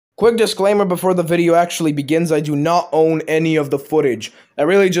Quick disclaimer before the video actually begins, I do not own any of the footage. I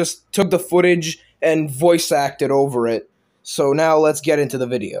really just took the footage and voice acted over it. So now let's get into the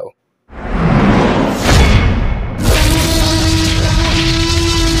video.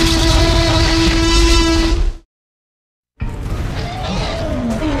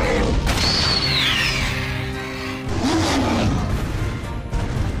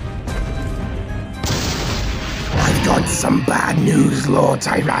 Got some bad news, Lord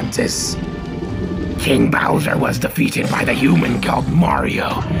Tyrantus. King Bowser was defeated by the human called Mario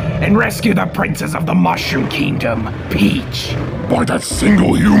and rescued the princess of the Mushroom Kingdom, Peach. By that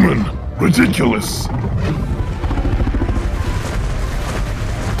single human? Ridiculous.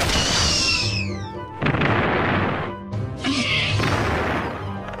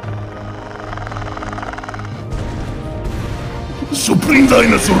 Supreme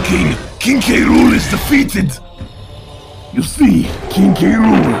Dinosaur King, King K. Rool is defeated. You see, King K.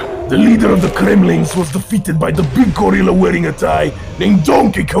 Rool, the leader of the Kremlings, was defeated by the big gorilla wearing a tie named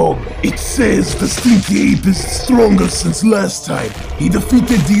Donkey Kong. It says the stinky ape is stronger since last time. He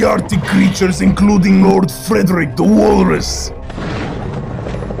defeated the Arctic creatures, including Lord Frederick the Walrus.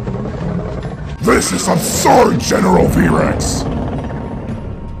 This is absurd, General V-Rex!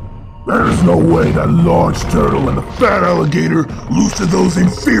 There's no way that large turtle and the fat alligator lose to those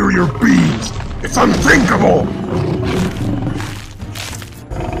inferior beings. It's unthinkable!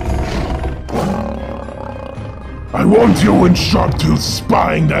 I want you and Sharptooth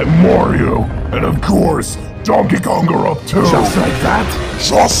spying that Mario, and of course, Donkey Kong are up too. Just like that?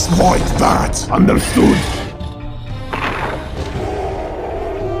 Just like that! Understood.